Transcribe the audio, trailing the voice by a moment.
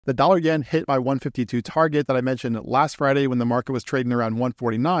The dollar yen hit my 152 target that I mentioned last Friday when the market was trading around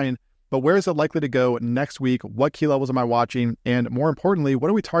 149. But where is it likely to go next week? What key levels am I watching? And more importantly, what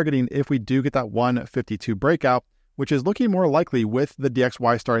are we targeting if we do get that 152 breakout, which is looking more likely with the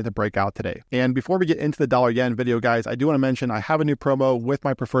DXY starting to break out today. And before we get into the dollar yen video, guys, I do want to mention I have a new promo with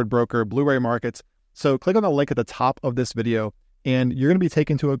my preferred broker, Blu-ray Markets. So click on the link at the top of this video and you're going to be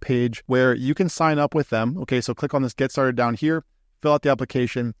taken to a page where you can sign up with them. Okay, so click on this Get Started down here, fill out the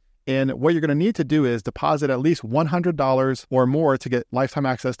application. And what you're going to need to do is deposit at least $100 or more to get lifetime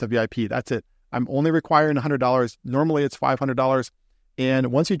access to VIP. That's it. I'm only requiring $100. Normally it's $500.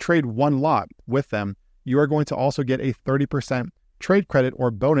 And once you trade one lot with them, you are going to also get a 30% trade credit or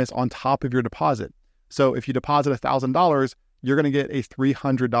bonus on top of your deposit. So if you deposit $1,000, you're going to get a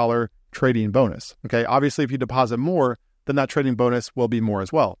 $300 trading bonus. Okay. Obviously, if you deposit more, then that trading bonus will be more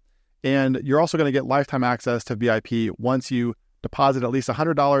as well. And you're also going to get lifetime access to VIP once you deposit at least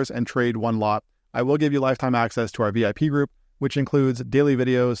 $100 and trade one lot. I will give you lifetime access to our VIP group, which includes daily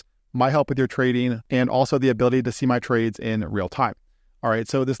videos, my help with your trading, and also the ability to see my trades in real time. All right,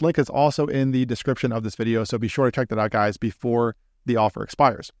 so this link is also in the description of this video, so be sure to check that out, guys, before the offer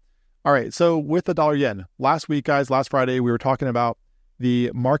expires. All right, so with the dollar yen, last week, guys, last Friday, we were talking about the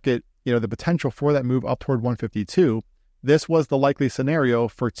market, the potential for that move up toward 152. This was the likely scenario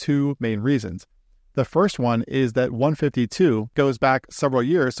for two main reasons. The first one is that 152 goes back several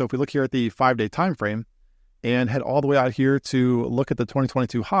years. So if we look here at the 5-day time frame and head all the way out here to look at the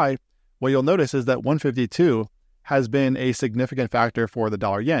 2022 high, what you'll notice is that 152 has been a significant factor for the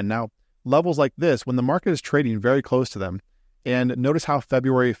dollar yen. Now, levels like this, when the market is trading very close to them, and notice how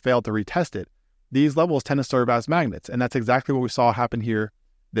February failed to retest it, these levels tend to serve as magnets. And that's exactly what we saw happen here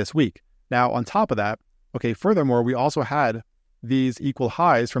this week. Now, on top of that, okay, furthermore, we also had these equal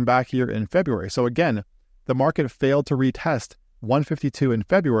highs from back here in February. So again, the market failed to retest 152 in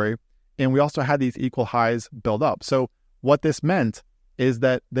February, and we also had these equal highs build up. So what this meant is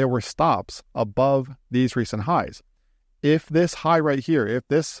that there were stops above these recent highs. If this high right here, if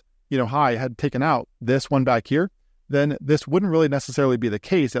this high had taken out this one back here, then this wouldn't really necessarily be the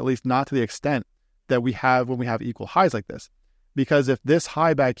case, at least not to the extent that we have when we have equal highs like this. Because if this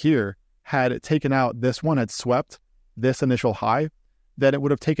high back here had taken out this one, had swept this initial high, then it would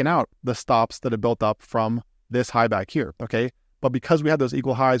have taken out the stops that had built up from this high back here, okay? But because we had those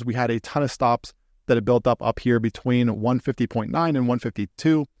equal highs, we had a ton of stops that had built up here between 150.9 and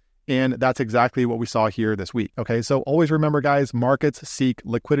 152, and that's exactly what we saw here this week, okay? So always remember, guys, markets seek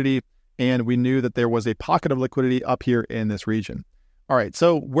liquidity, and we knew that there was a pocket of liquidity up here in this region. All right,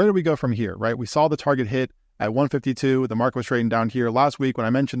 so where do we go from here, right? We saw the target hit at 152. The market was trading down here last week when I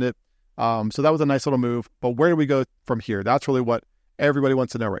mentioned it. So that was a nice little move, but where do we go from here? That's really what everybody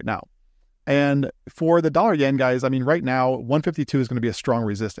wants to know right now. And for the dollar yen, guys, I mean, right now, 152 is going to be a strong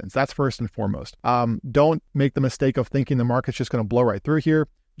resistance. That's first and foremost. Don't make the mistake of thinking the market's just going to blow right through here,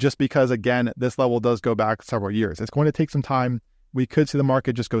 just because, again, this level does go back several years. It's going to take some time. We could see the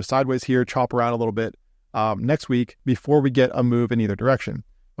market just go sideways here, chop around a little bit next week before we get a move in either direction.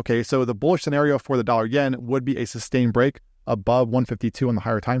 Okay, so the bullish scenario for the dollar yen would be a sustained break above 152 on the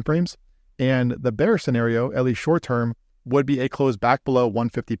higher time frames. And the bearish scenario, at least short term, would be a close back below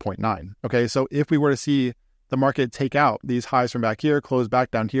 150.9. Okay, so if we were to see the market take out these highs from back here, close back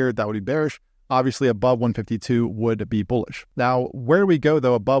down here, that would be bearish. Obviously, above 152 would be bullish. Now, where do we go,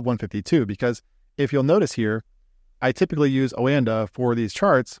 though, above 152? Because if you'll notice here, I typically use Oanda for these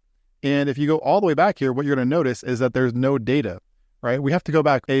charts. And if you go all the way back here, what you're going to notice is that there's no data, right? We have to go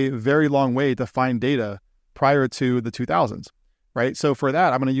back a very long way to find data prior to the 2000s. Right? So for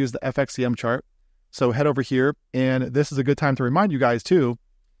that, I'm going to use the FXCM chart. So head over here, and this is a good time to remind you guys too,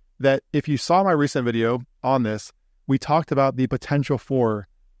 that if you saw my recent video on this, we talked about the potential for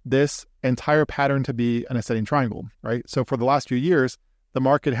this entire pattern to be an ascending triangle, right? So for the last few years, the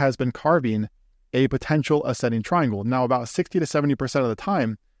market has been carving a potential ascending triangle. Now, about 60 to 70% of the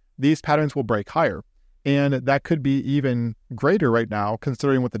time, these patterns will break higher. And that could be even greater right now,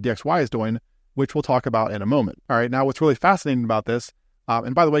 considering what the DXY is doing, which we'll talk about in a moment. All right, now what's really fascinating about this,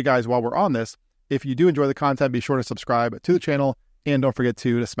 and by the way, guys, while we're on this, if you do enjoy the content, be sure to subscribe to the channel and don't forget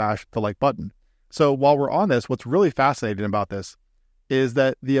to smash the like button. So while we're on this, what's really fascinating about this is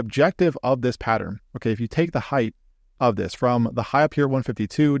that the objective of this pattern, okay, if you take the height of this from the high up here,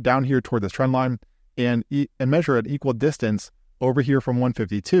 152, down here toward this trend line, and measure an equal distance over here from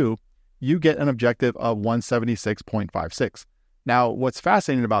 152, you get an objective of 176.56. Now, what's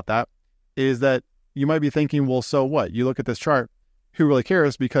fascinating about that is that you might be thinking, well, so what? You look at this chart, who really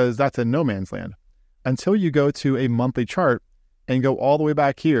cares? Because that's in no man's land. Until you go to a monthly chart and go all the way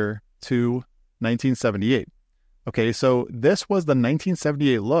back here to 1978. Okay, so this was the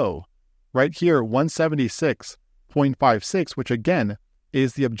 1978 low right here, 176.56, which again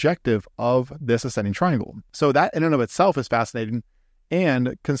is the objective of this ascending triangle. So that in and of itself is fascinating.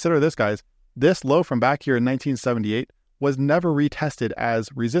 And consider this, guys, this low from back here in 1978 was never retested as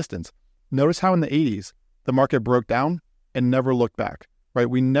resistance. Notice how in the 80s, the market broke down and never looked back, right?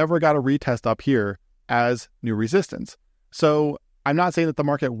 We never got a retest up here as new resistance. So I'm not saying that the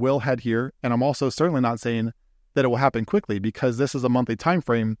market will head here, and I'm also certainly not saying that it will happen quickly, because this is a monthly time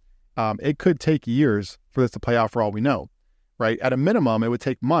frame. It could take years for this to play out for all we know, right? At a minimum, it would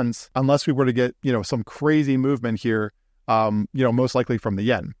take months unless we were to get, some crazy movement here, most likely from the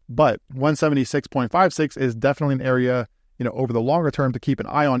yen. But 176.56 is definitely an area, over the longer term to keep an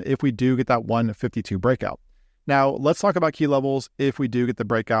eye on if we do get that 152 breakout. Now, let's talk about key levels if we do get the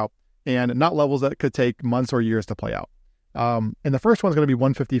breakout, and not levels that could take months or years to play out. And the first one is going to be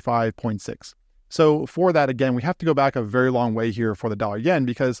 155.6. So for that, again, we have to go back a very long way here for the dollar yen,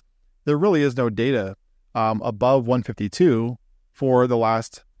 because there really is no data above 152 for the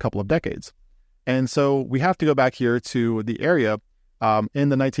last couple of decades. And so we have to go back here to the area in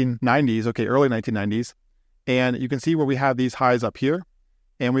the 1990s, early 1990s. And you can see where we have these highs up here,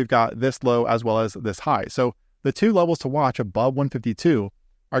 and we've got this low as well as this high. So the two levels to watch above 152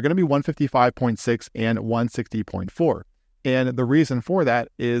 are going to be 155.6 and 160.4. And the reason for that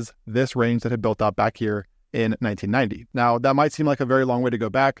is this range that had built up back here in 1990. Now, that might seem like a very long way to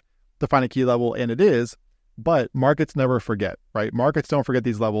go back to find a key level, and it is, but markets never forget, right? Markets don't forget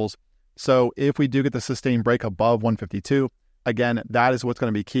these levels. So if we do get the sustained break above 152, again, that is what's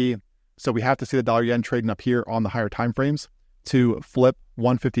going to be key. So we have to see the dollar yen trading up here on the higher time frames to flip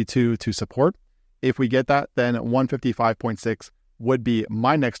 152 to support. If we get that, then 155.6 would be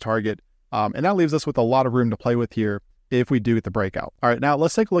my next target. And that leaves us with a lot of room to play with here if we do get the breakout. All right, now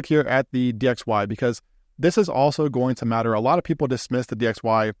let's take a look here at the DXY, because this is also going to matter. A lot of people dismiss the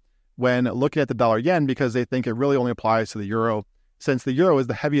DXY when looking at the dollar yen because they think it really only applies to the euro, since the euro is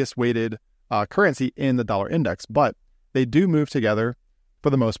the heaviest weighted currency in the dollar index. But they do move together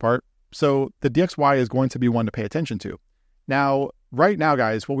for the most part. So the DXY is going to be one to pay attention to. Now, right now,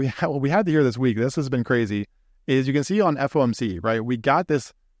 guys, what we had to hear this week, this has been crazy, is you can see on FOMC, right? We got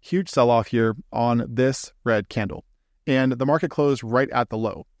this huge sell-off here on this red candle, and the market closed right at the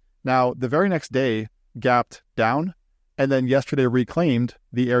low. Now, the very next day gapped down, and then yesterday reclaimed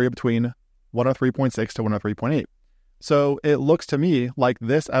the area between 103.6 to 103.8. So it looks to me like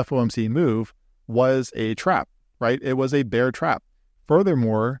this FOMC move was a trap, right? It was a bear trap.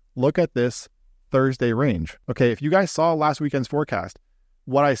 Furthermore, look at this Thursday range. Okay, if you guys saw last weekend's forecast,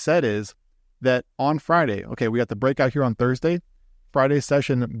 what I said is that on Friday, we got the breakout here on Thursday. Friday's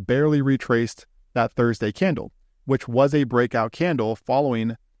session barely retraced that Thursday candle, which was a breakout candle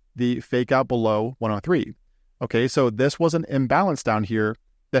following the fake out below 103. Okay, so this was an imbalance down here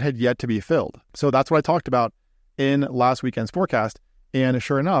that had yet to be filled. So that's what I talked about in last weekend's forecast. And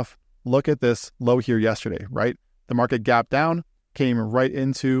sure enough, look at this low here yesterday, right? The market gapped down, came right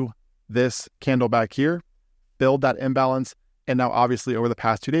into this candle back here, filled that imbalance, and now obviously over the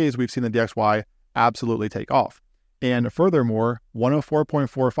past 2 days, we've seen the DXY absolutely take off. And furthermore,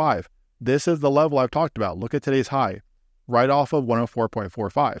 104.45, this is the level I've talked about. Look at today's high, right off of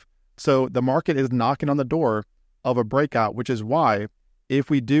 104.45. So the market is knocking on the door of a breakout, which is why if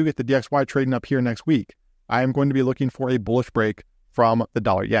we do get the DXY trading up here next week, I am going to be looking for a bullish break from the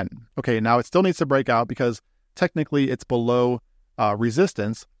dollar yen. Okay, now it still needs to break out because technically it's below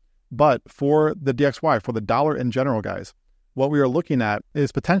resistance, but for the DXY, for the dollar in general, guys, what we are looking at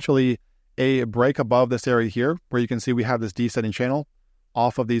is potentially a break above this area here, where you can see we have this descending channel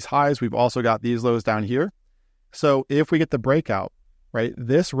off of these highs. We've also got these lows down here. So if we get the breakout, right,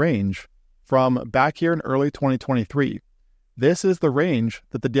 this range from back here in early 2023, this is the range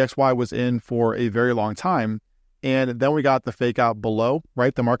that the DXY was in for a very long time. And then we got the fake out below,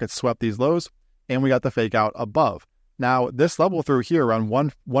 right? The market swept these lows, and we got the fake out above. Now, this level through here around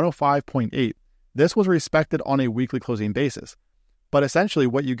 105.8, this was respected on a weekly closing basis. But essentially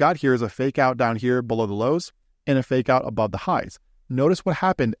what you got here is a fake out down here below the lows and a fake out above the highs. Notice what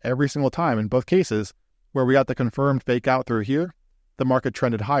happened every single time in both cases where we got the confirmed fake out through here, the market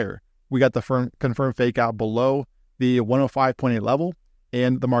trended higher. We got the confirmed fake out below the 105.8 level,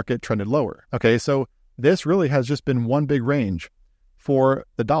 and the market trended lower. Okay, so this really has just been one big range for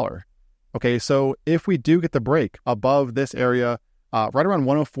the dollar. Okay, so if we do get the break above this area, right around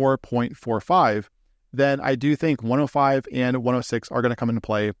 104.45, then I do think 105 and 106 are going to come into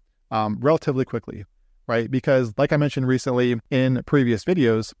play relatively quickly, right? Because like I mentioned recently in previous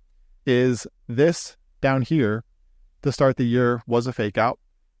videos, is this down here to start the year was a fake out.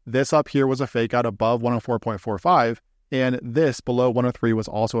 this up here was a fake out above 104.45, and this below 103 was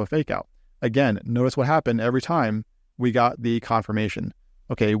also a fake out. Again, notice what happened every time we got the confirmation.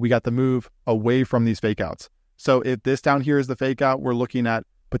 Okay, we got the move away from these fake outs. So if this down here is the fake out, we're looking at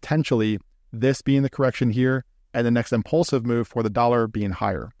potentially this being the correction here and the next impulsive move for the dollar being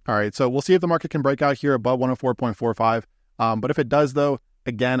higher. All right, so we'll see if the market can break out here above 104.45. But if it does though,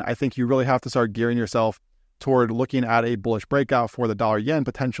 again, I think you really have to start gearing yourself toward looking at a bullish breakout for the dollar yen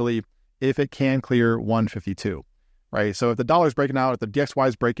potentially if it can clear 152, right? So if the dollar is breaking out, if the DXY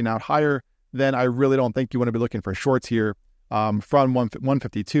is breaking out higher, then I really don't think you want to be looking for shorts here from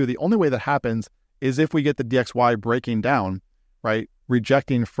 152. The only way that happens is if we get the DXY breaking down, right?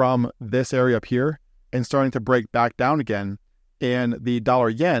 Rejecting from this area up here and starting to break back down again, and the dollar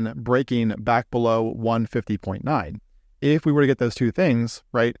yen breaking back below 150.9. If we were to get those two things,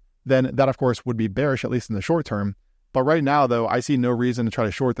 right, then that of course would be bearish, at least in the short term. But right now though, I see no reason to try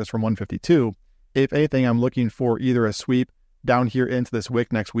to short this from 152. If anything, I'm looking for either a sweep down here into this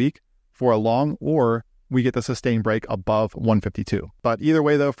wick next week for a long, or we get the sustained break above 152. But either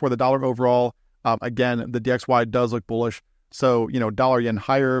way though, for the dollar overall, again, the DXY does look bullish. So, dollar yen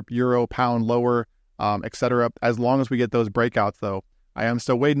higher, euro, pound lower, etc. As long as we get those breakouts though, I am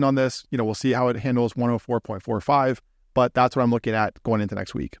still waiting on this. We'll see how it handles 104.45, but that's what I'm looking at going into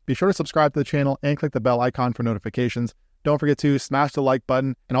next week. Be sure to subscribe to the channel and click the bell icon for notifications. Don't forget to smash the like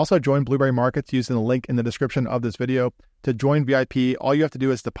button and also join Blueberry Markets using the link in the description of this video. To join VIP, all you have to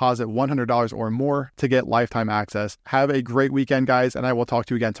do is deposit $100 or more to get lifetime access. Have a great weekend, guys, and I will talk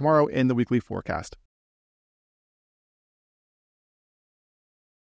to you again tomorrow in the weekly forecast.